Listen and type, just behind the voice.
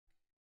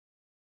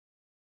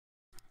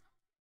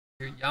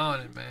You're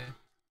yawning, man.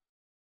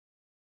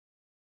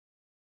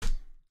 I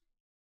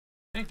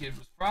think it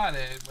was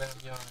Friday when I'm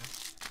yawning.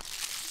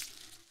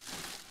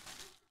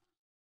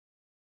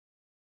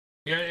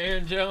 You got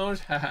Aaron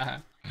Jones? I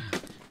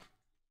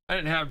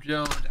didn't have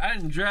Jones. I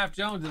didn't draft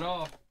Jones at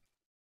all.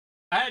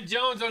 I had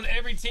Jones on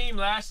every team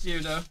last year,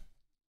 though.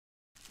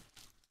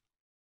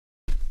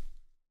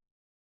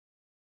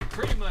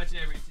 Pretty much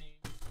every team.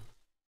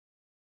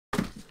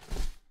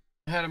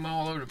 I had him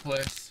all over the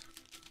place.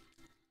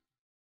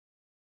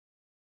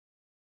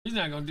 He's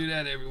not going to do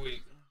that every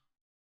week.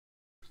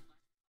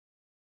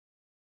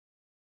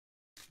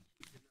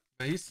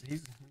 But he's an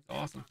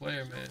awesome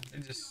player, man.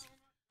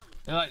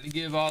 They like to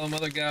give all them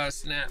other guys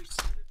snaps.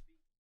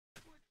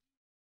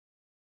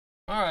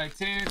 All right,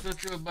 Terrence,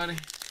 let's do it, buddy.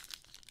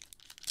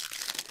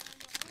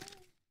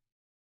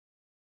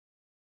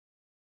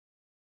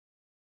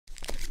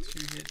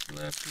 Two hits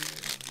left here.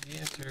 He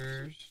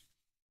enters.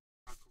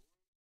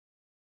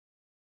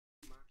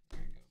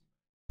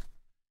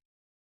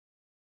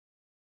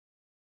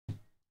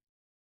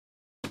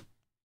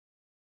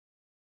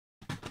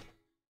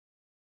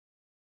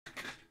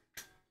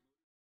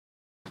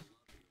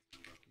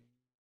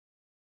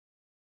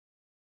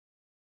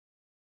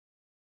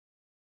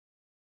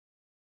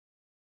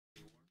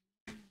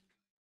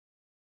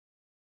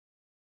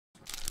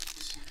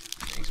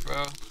 Thanks,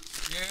 bro.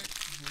 Yeah,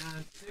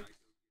 9-6.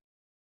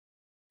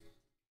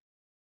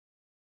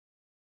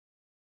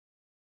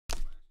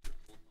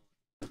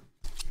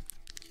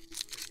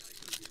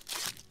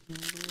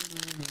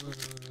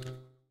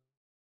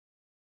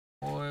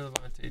 Boy,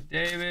 Levante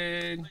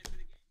David.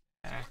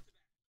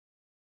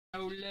 No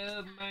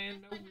love, man.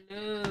 No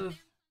love.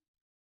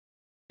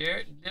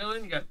 Garrett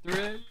Dillon, you got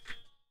thread.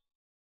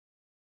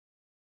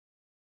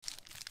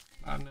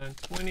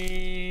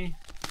 5-9-20.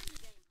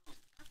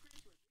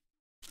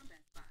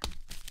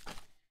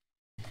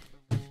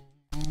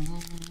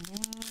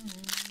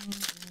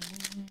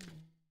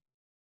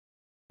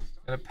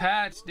 Got a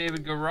patch,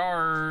 David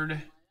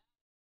Garrard.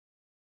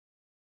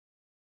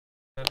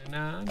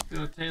 99,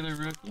 Phil Taylor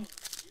rookie.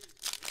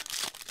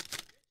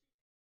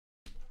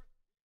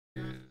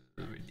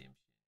 Redemption.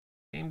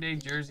 Game day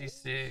jersey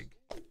sig.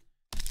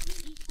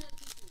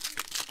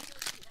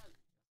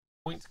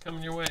 Points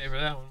coming your way for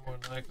that one, more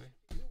than likely.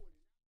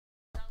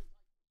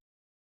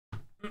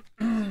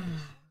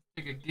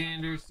 Take a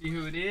gander, see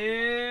who it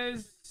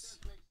is.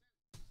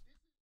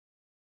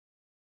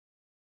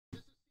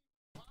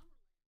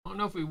 I don't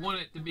know if we want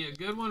it to be a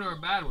good one or a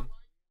bad one.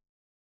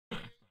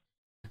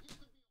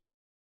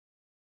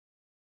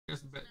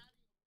 Guess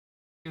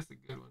a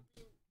good one.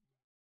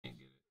 Can't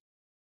get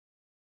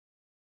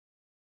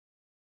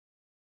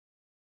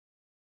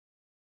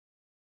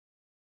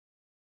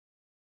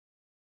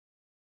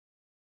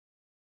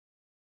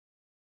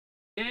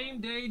it.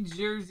 Game day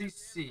jersey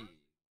C.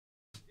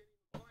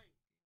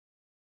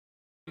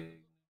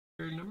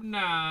 Number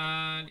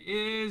 9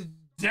 is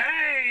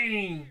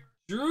dang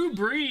Drew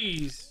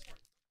Brees.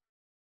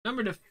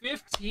 Number to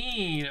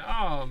 15.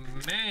 Oh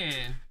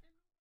man.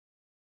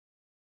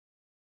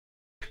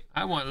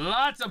 I want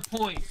lots of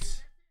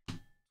points.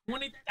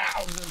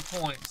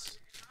 20,000 points.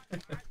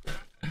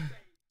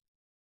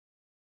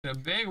 A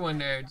big one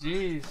there,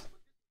 jeez.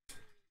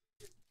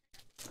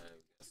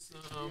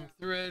 Some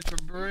thread for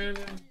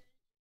Brandon.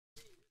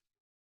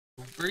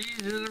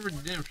 Breeze is a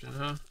redemption,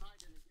 huh?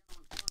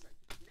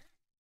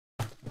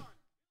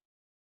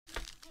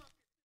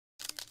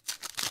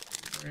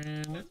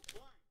 Brandon.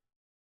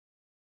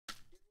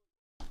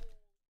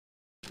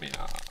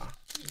 Yeah.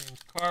 James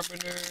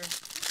Carpenter.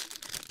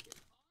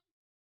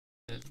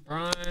 There's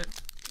Bryant.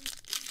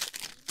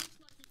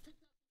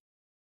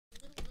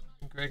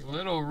 Greg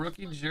Little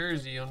rookie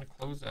jersey on the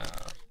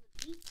closeout.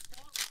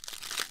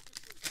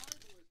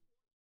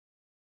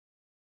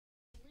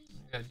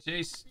 We got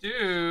Jay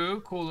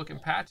Stu, cool looking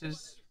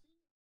patches.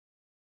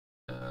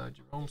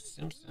 Jerome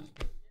Simpson.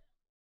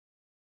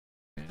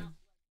 Okay.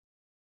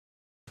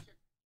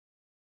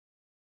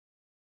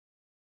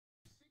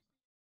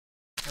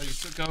 Oh, you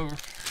took over. All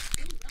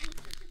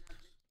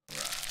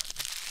right.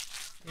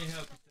 Can't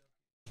help yourself.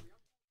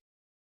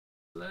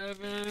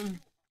 11.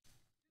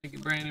 Thank you,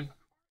 Brandon.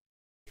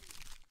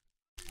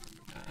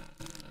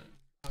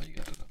 Oh, you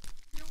got it.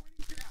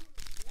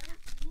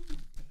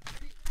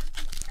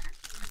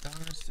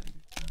 Donaldson.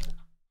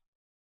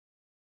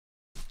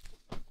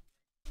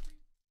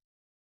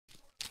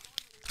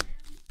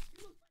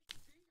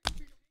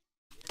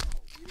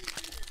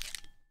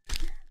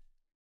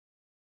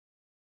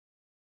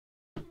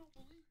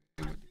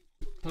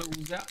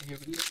 Close out here.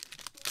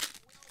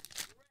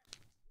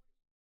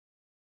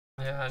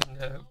 Yeah, I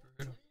know.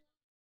 Brutal.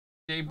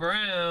 Jay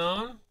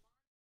Brown.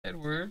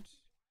 Edwards.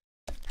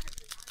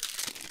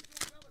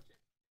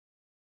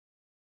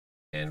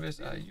 Canvas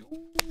IU.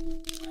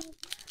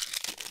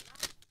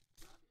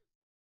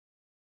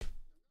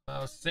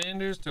 Miles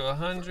Sanders to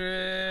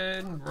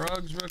 100.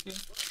 Ruggs rookie.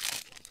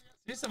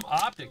 See some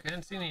optic. I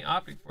hadn't seen any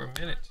optic for a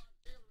minute.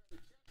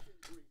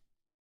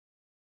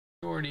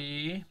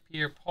 Jordy.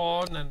 Pierre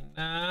Paul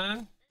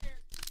 99.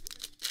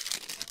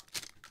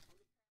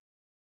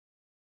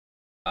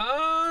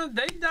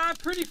 They die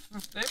pretty.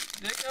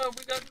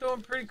 We got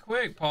them pretty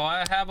quick, Paul.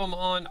 I have them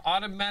on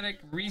automatic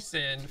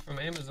resend from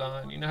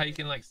Amazon. You know how you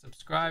can like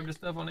subscribe to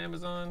stuff on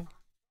Amazon?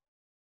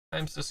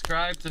 I'm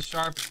subscribed to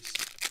Sharpies.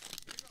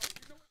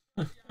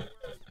 Ooh,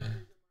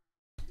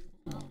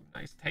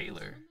 nice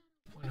Taylor.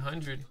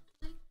 100.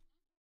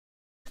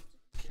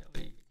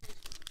 Kelly.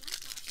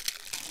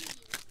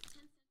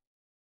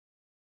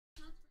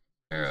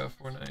 Arrow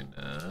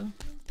 499.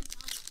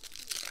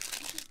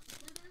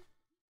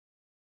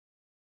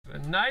 A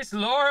nice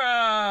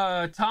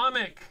Laura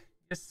Atomic.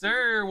 Yes,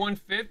 sir.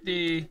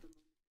 150.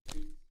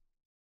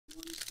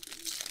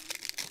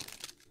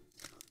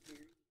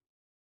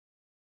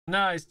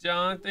 Nice,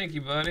 John. Thank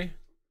you, buddy.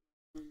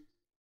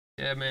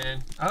 Yeah,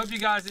 man. I hope you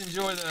guys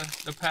enjoy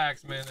the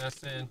packs, man.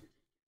 That's in.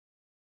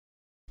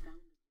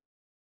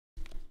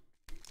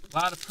 A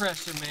lot of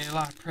pressure, man. A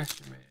lot of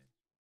pressure, man.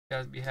 You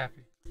guys be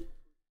happy.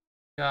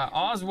 Got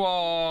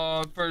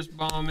Oswald first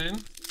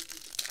bombing.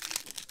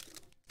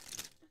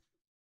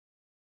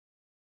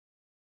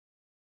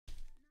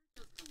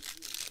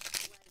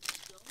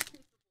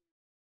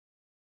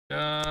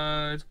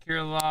 Judge,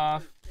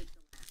 Kirilov.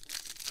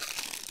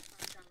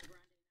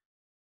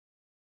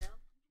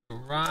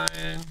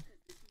 Ryan.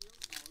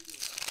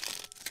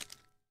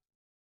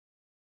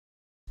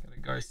 Got a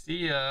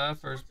Garcia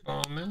first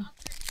bombing.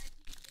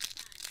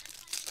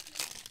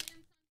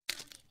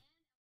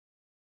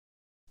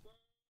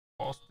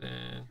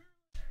 Austin.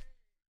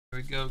 There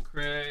we go,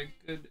 Craig.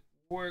 Good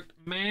work,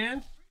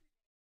 man.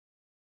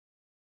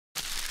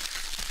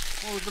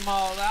 Close them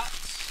all out.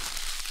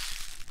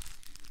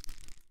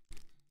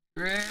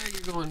 Greg,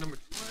 you're going number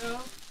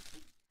 12.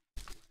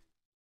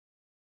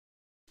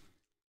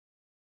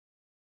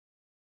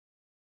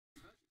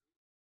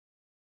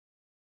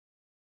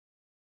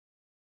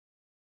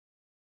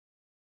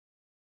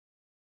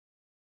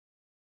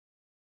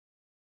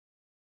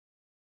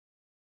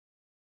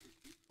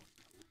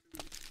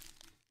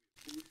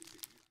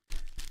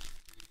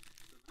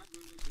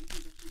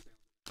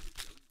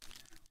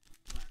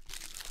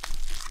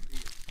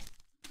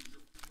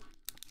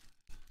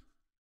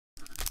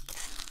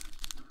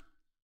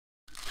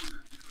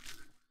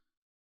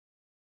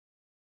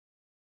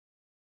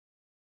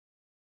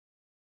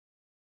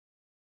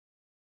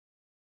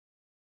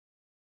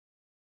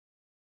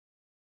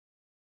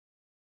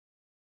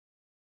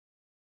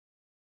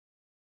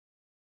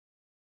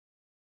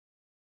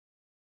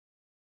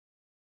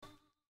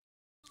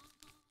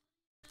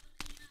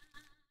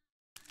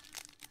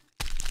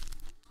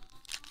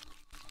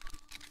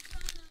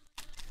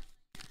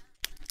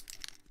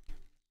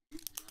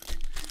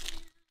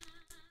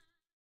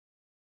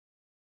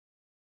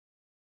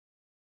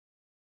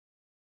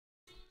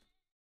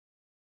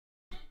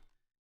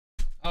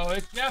 Oh,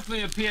 it's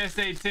definitely a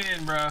PSA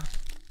 10, bro.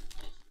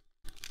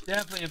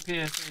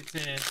 Definitely a PSA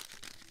 10.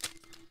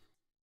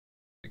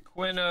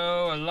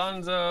 Aquino,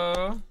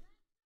 Alonzo,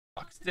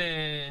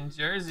 Buxton,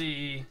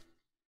 Jersey,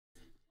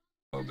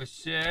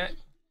 Bichette.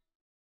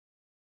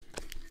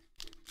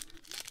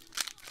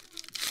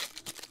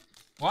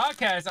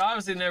 Wildcats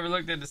obviously never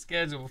looked at the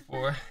schedule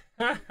before.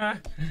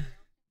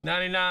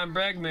 99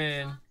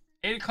 Bregman.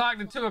 8 o'clock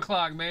to 2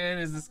 o'clock, man,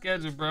 is the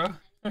schedule, bro.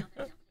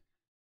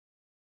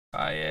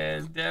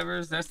 Baez,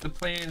 Devers, that's the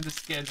plan, the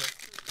schedule.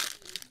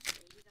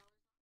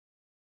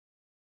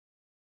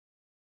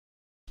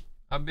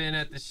 I've been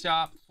at the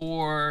shop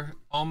for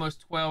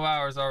almost 12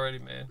 hours already,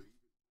 man.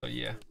 So,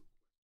 yeah.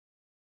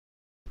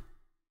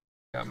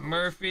 Got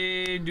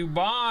Murphy,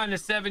 Dubon to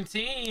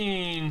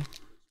 17.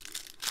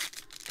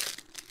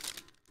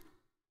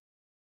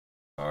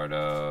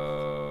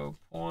 Cardo,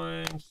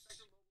 points.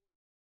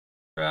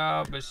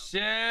 Trout,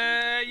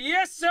 Bichette.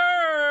 Yes,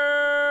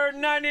 sir!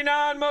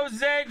 99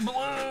 Mosaic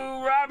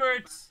Blue,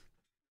 Roberts.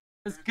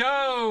 Let's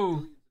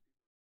go.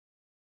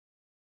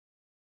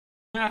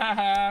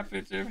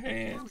 Picture of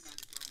hands.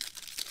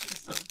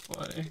 That's so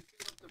funny.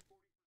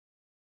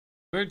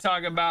 We were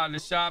talking about in the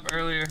shop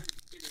earlier.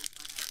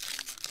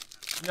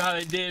 You know how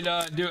they did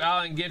do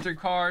Allen Ginter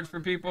cards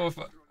for people?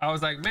 I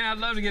was like, man, I'd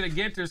love to get a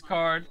Ginter's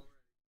card.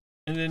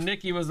 And then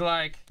Nikki was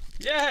like,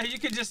 yeah, you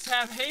could just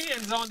have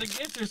hands on the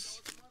Ginters.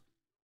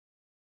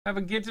 Have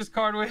a Ginter's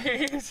card with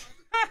hands.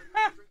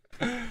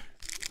 Oh,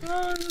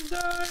 I'm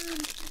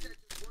dying.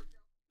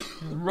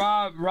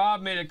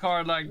 Rob made a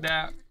card like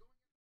that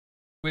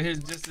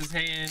with just his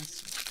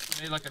hands.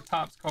 Made like a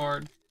Topps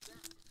card.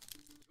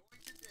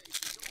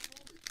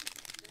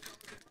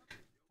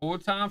 Full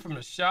time from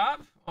the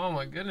shop? Oh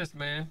my goodness,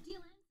 man. I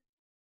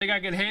think I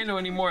could handle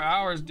any more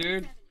hours,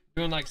 dude.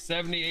 Doing like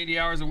 70, 80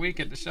 hours a week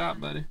at the shop,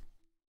 buddy.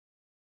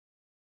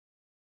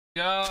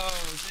 Yo,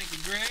 thank you,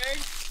 Greg.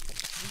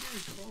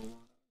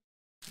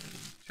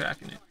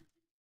 Tracking it.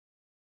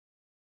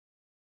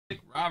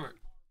 Robert.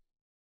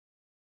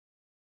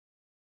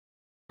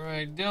 All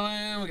right,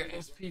 Dylan. We got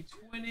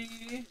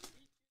SP20.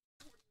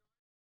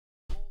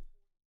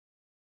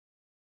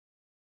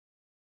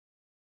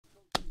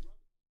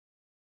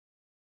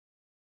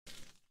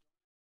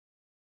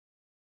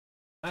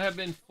 I have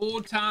been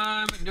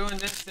full-time doing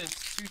this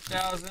since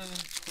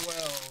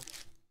 2012.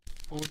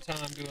 full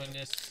time doing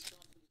this,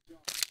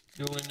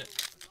 doing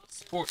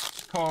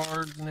sports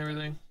cards and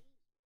everything.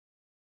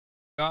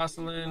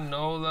 Gosselin,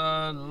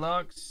 Nola,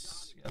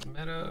 Lux, got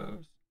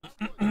Meadows,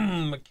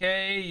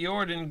 McKay,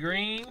 Jordan,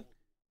 Green,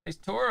 nice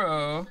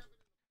Toro,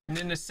 and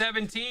then the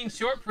 17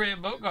 short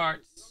print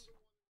Bogarts.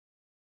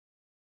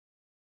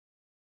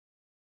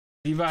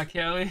 Levi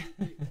Kelly.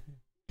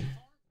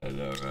 I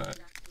know, right?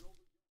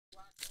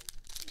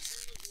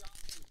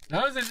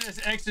 Those are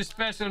just extra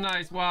special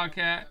nice,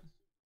 Wildcat.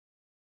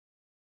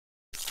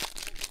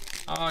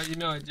 Oh, you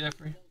know it,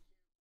 Jeffrey.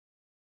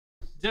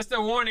 Just a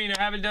warning, I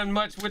haven't done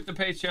much with the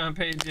Patreon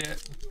page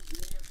yet.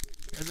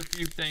 There's a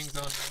few things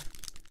on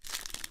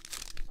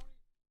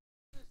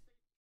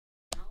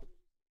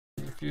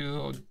there. A few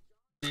little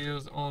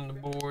deals on the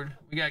board.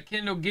 We got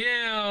Kendall Gill,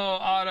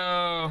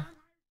 auto.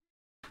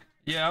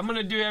 Yeah, I'm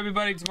gonna do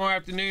everybody tomorrow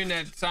afternoon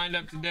that signed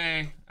up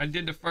today. I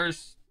did the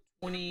first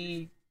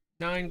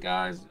 29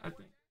 guys, I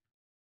think.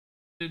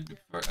 I did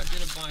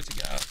a bunch of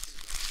guys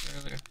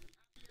earlier.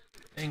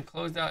 And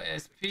closed out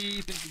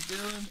SP. Thank you,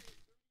 Dylan.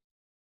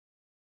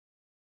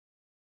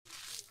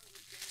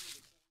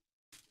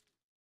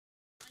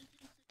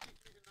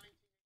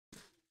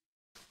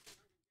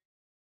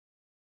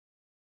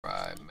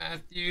 Right,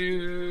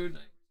 Matthew.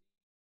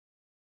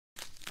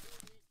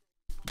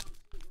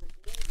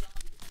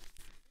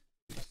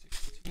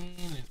 16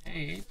 and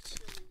 8.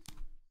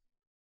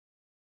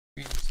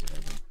 3 and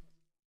 7.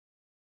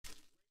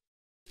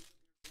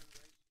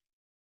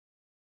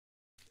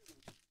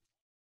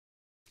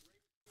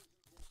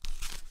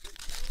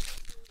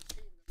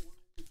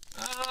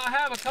 I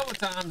have a couple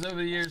times over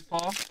the years,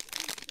 Paul.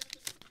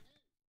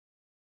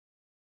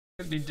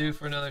 Could be due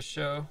for another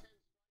show.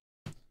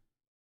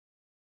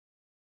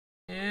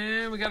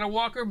 And we got a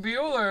Walker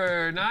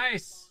Bueller.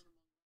 Nice.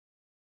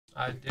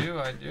 I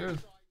do.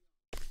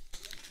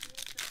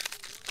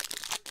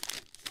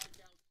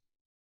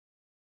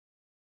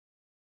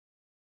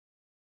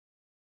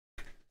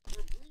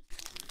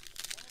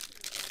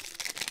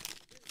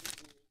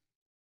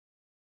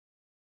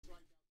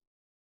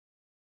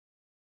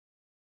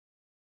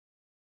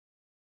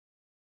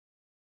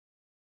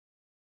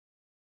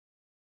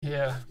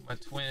 Yeah, my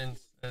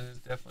twins. That is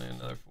definitely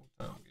another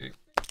full-time gig.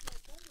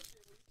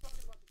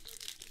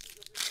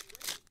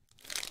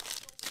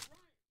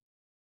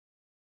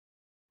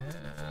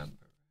 Yeah,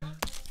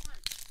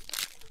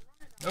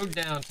 no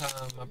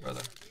downtime, my brother.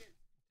 I'm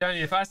telling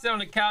you, if I sit on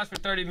the couch for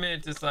 30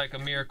 minutes, it's like a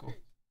miracle.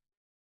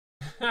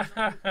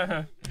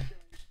 There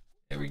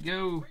we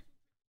go.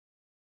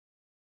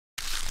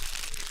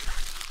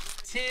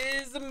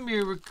 Tis a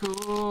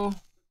miracle.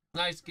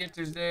 Nice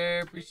getters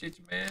there. Appreciate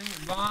you, man.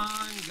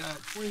 Vaughn got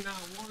 29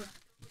 water.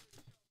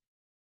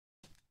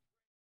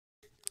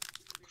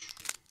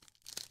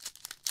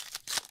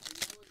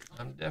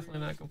 I'm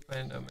definitely not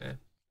complaining though, man.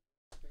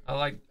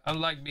 I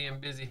like being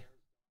busy.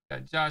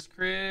 Got Josh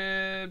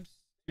Cribbs,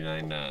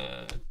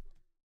 299.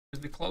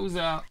 Here's the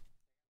closeout.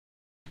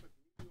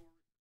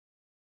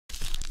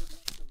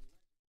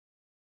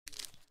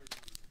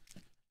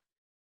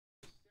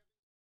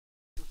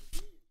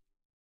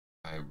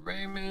 All right,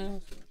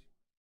 Raymond.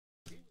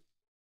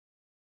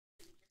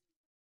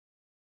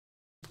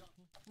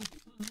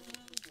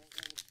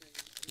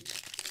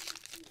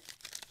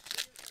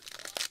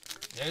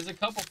 There's a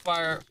couple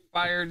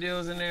fire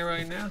deals in there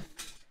right now.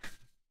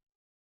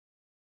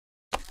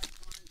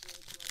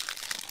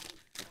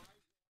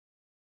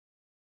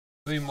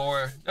 There'll be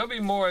more. There'll be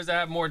more as I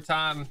have more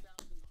time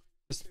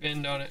to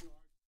spend on it.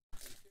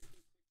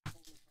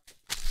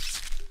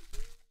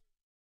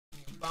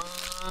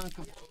 Bond,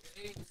 couple of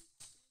eights.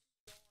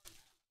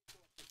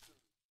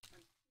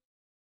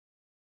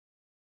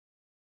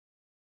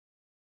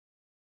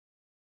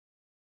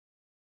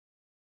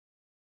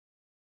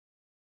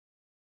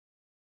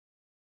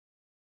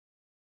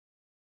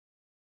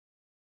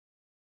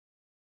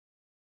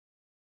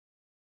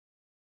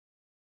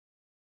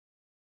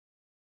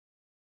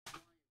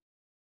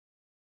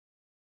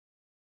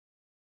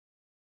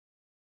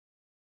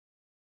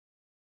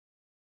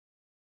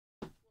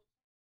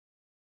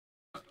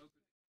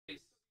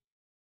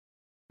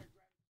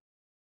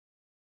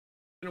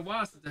 Been a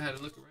while since I had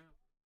to look around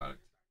for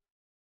products.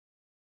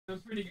 I'm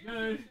pretty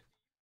good.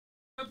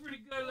 I'm pretty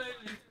good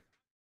lately.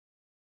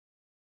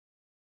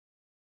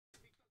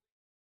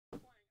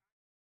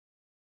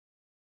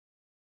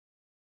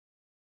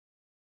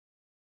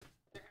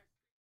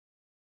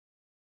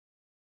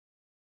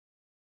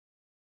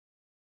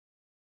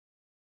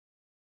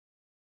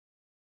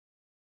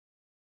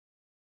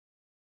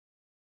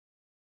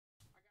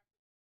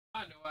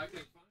 I know I can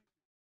find.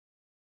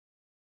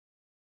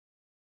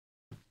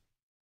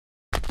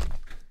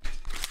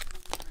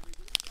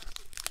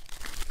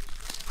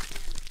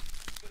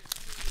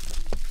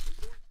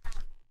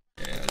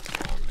 Yeah, that's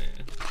fun,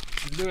 man.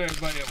 Just do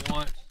everybody at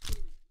once.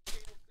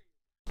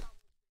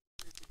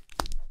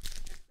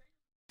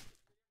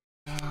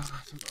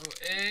 Some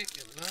 08,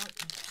 good luck.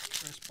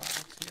 First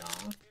box,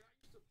 y'all.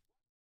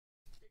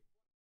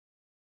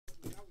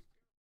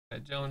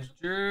 Got Jones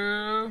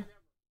Drew.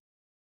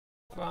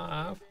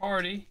 5,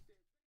 Hardy.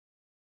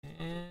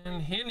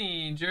 And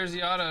Henny,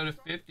 jersey auto to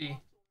 50.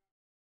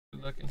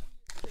 Good looking.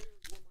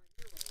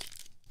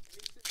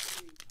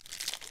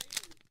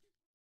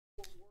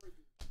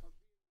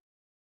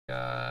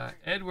 Got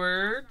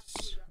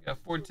Edwards. Got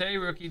Forte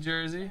rookie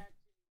jersey.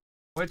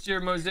 What's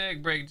your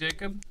mosaic break,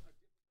 Jacob?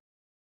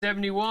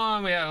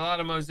 71. We had a lot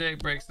of mosaic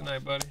breaks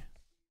tonight, buddy.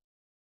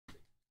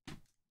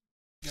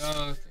 Go.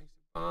 Thanks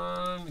for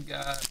fun. We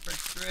got fresh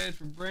thread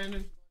for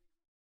Brandon.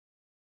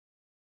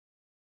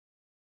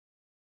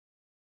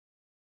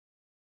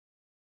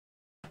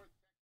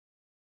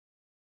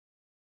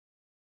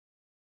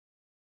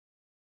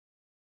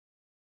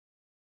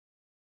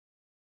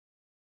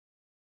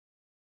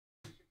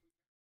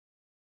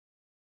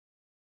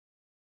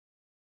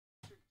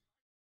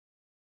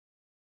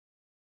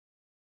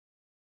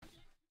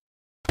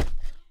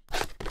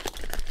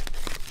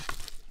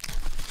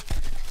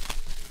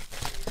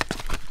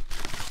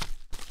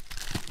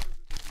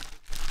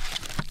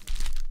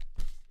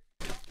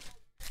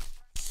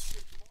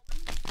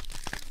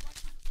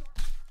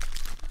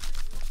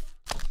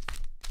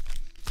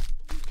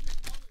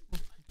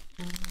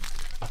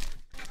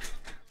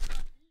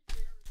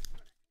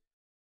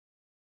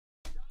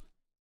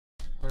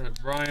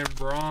 Brian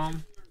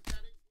Brom.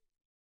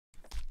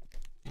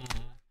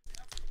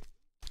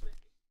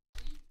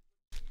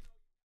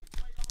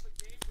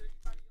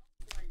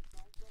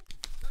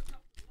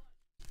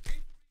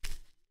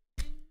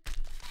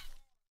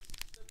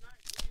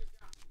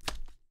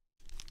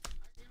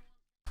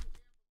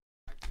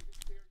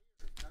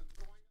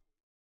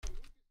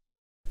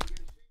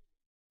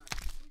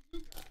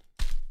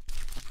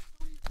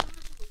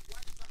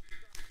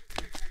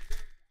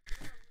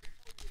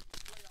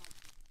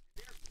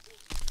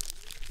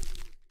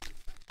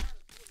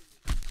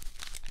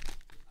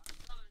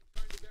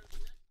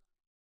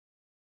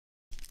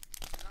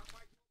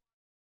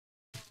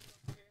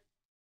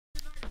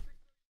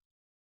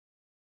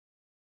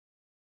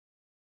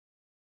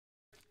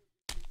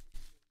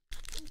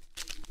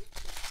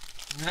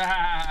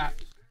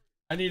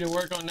 I need to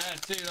work on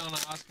that too, don't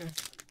I, Oscar?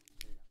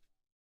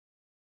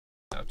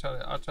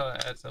 I'll try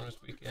to add some this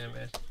weekend,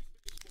 man.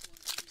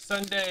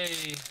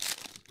 Sunday.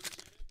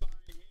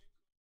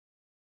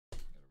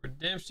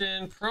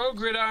 Redemption. Pro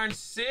Gridiron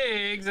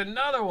Sigs.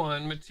 Another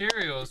one.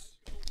 Materials.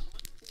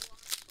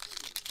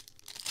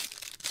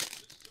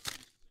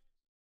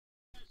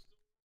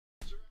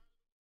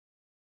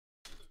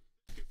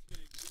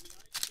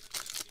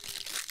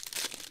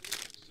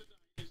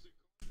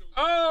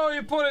 Oh,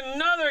 you put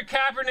another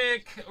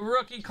Kaepernick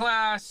rookie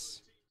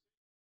class.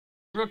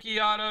 Rookie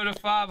auto to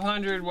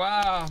 500.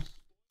 Wow.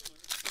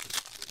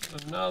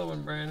 Another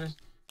one, Brandon.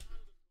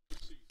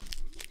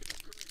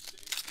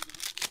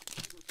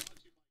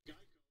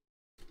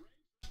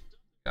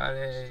 Got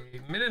a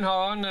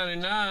Mendenhall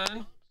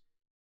 99.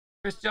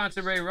 Chris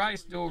Johnson, Ray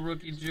Rice dual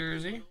rookie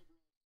jersey.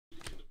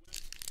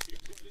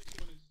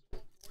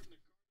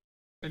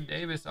 Fred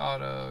Davis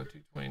auto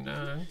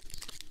 229.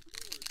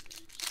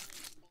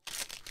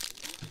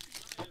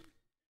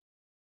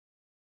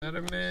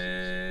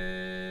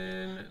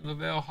 Letterman,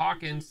 Lavelle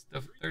Hawkins,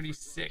 the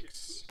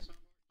 36.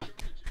 Let's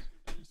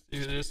see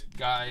who this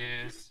guy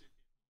is.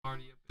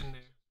 Already up in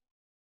there.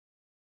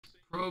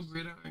 Pro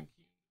Gridiron King.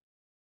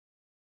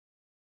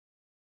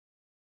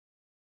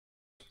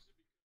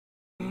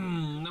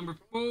 Number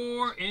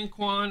 4,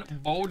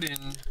 Anquan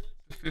Bolden,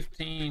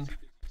 15.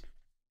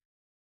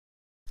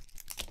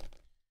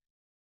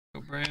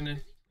 Go, Brandon,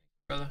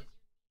 brother.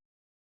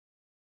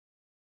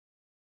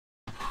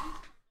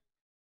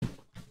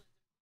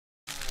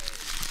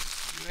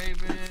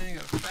 Raven,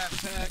 got a fat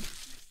pack.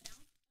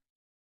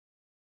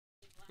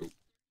 Ooh.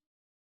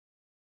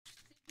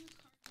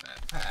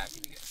 Fat pack,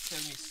 and you got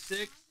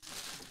 76.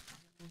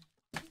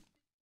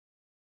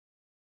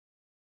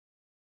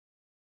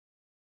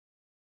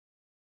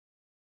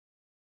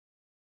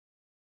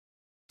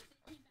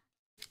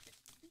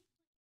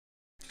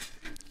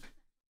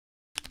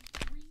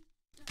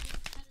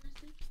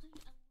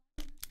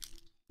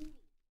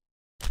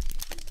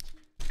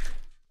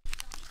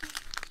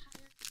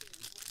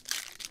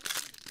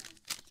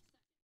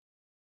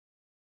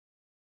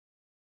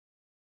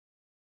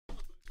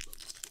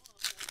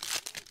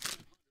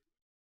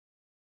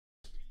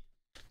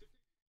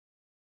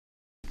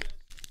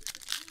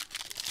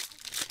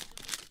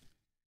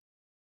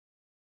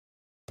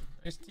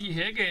 Nice T.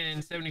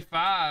 Higgins,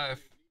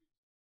 75.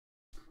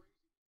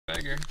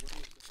 Beggar.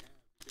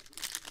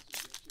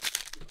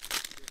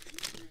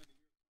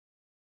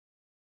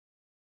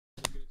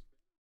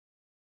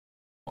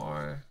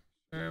 Or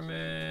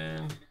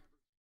Sherman.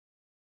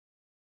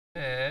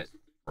 Ed.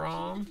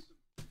 From.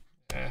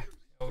 Yeah,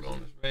 hold on,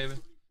 this Raven.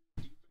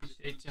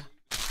 Appreciate ya.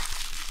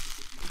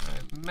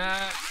 Alright,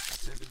 Matt.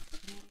 17.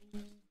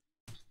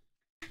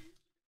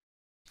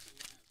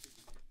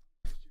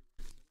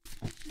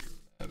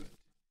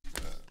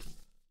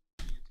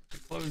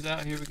 Close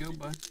out. Here we go,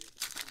 bud.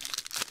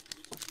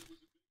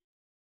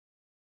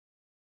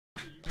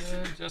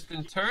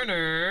 Justin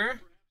Turner,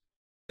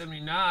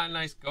 79.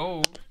 Nice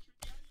gold.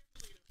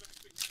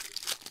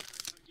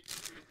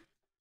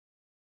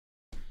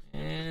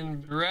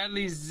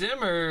 Bradley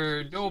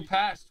Zimmer, dual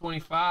patch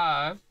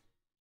 25.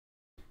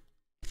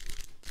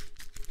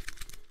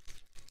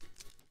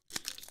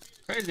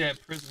 Crazy that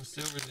Prism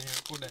Silver's in here.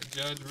 Pull that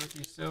Judge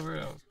rookie silver.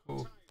 That was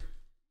cool.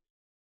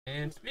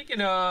 And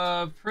speaking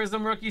of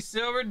Prism rookie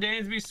silver,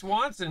 Dansby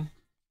Swanson.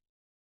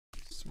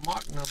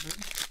 Smock number.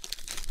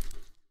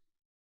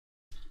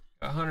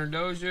 Got Hunter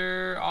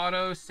Dozier,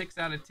 auto, 6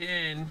 out of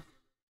 10.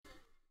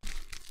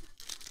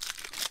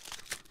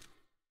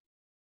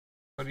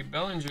 Cody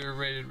Bellinger,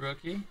 rated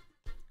rookie.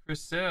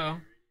 Chris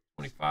Sale,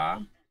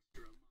 25.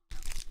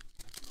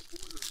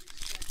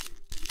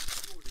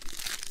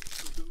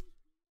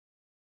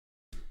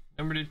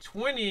 Number to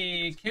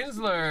 20,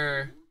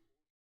 Kinsler.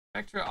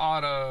 Extra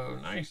auto.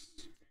 Nice.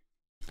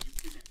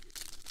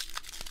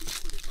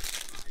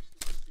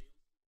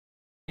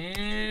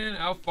 And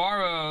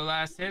Alfaro,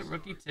 last hit,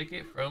 rookie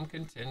ticket from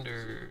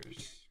Contenders.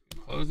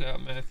 Good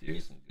closeout, Matthew.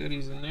 Some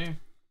goodies in there.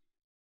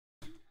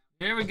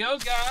 Here we go,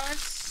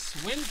 guys.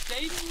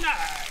 Wednesday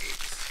night.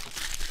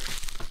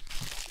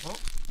 Oh,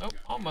 nope,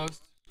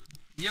 almost.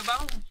 Yeah,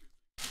 about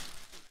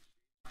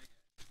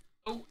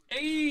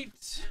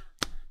 08.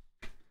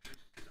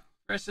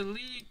 Fresh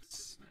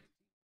Elites.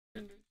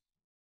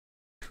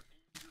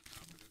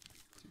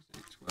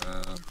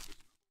 12.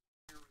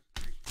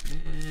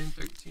 And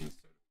 13.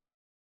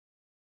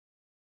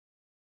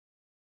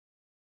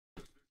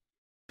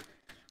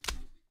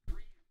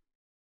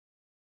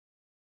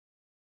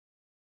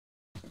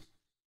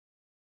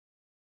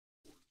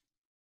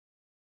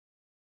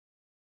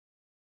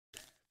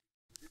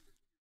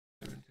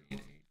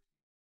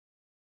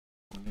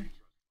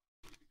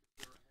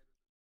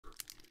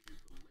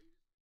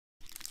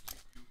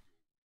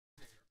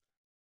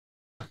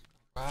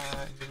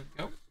 Right, here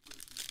we go.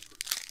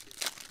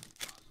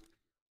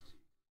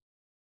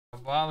 A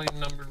volley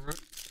numbered rook.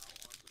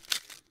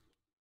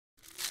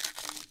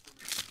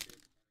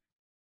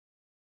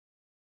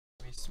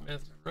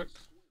 Smith rook.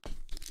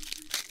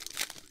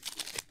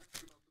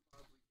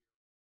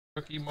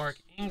 Rookie Mark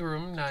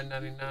Ingram,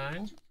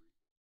 $9.99.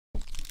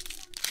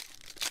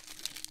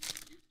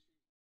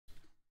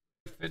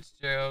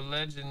 Fitzgerald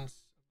Legends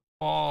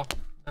Fall,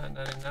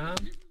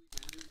 $9.99.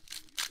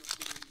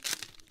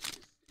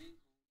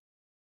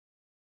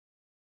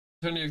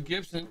 Antonio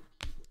Gibson,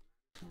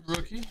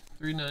 rookie,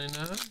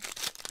 $3.99.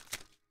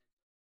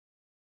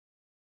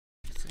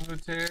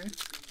 Singletary.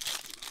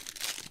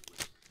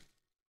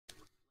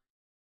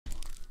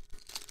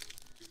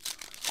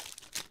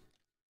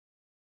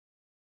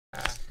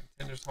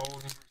 Contenders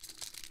holding.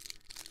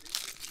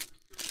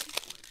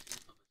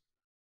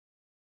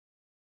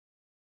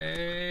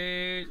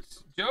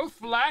 It's Joe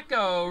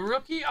Flacco,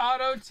 rookie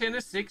auto,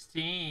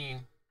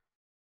 10/16.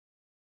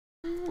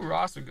 Ooh,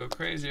 Ross would go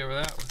crazy over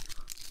that one.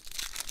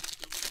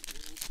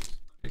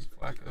 Big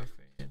Flacco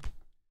fan.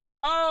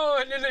 Oh,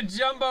 and then a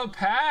jumbo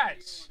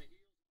patch.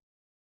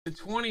 The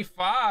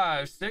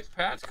 25, sick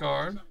patch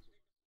card.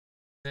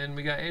 Then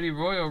we got Eddie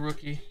Royal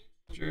rookie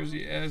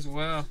jersey as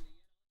well.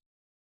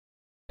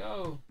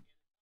 Go.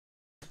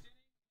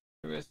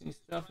 Interesting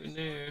stuff in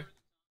there.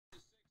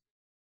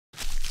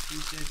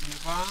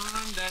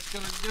 That's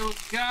gonna do it,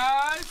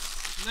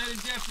 guys. Later,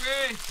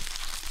 Jeffrey.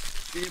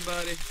 See you,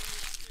 buddy.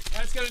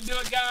 That's gonna do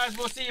it, guys.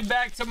 We'll see you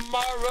back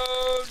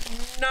tomorrow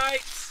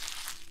night.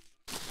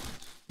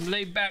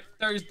 Laid back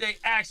Thursday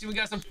action. We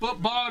got some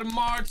football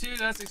tomorrow too.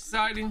 That's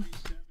exciting.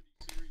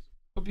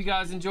 Hope you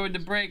guys enjoyed the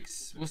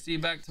breaks. We'll see you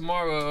back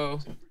tomorrow.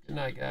 Good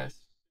night, guys.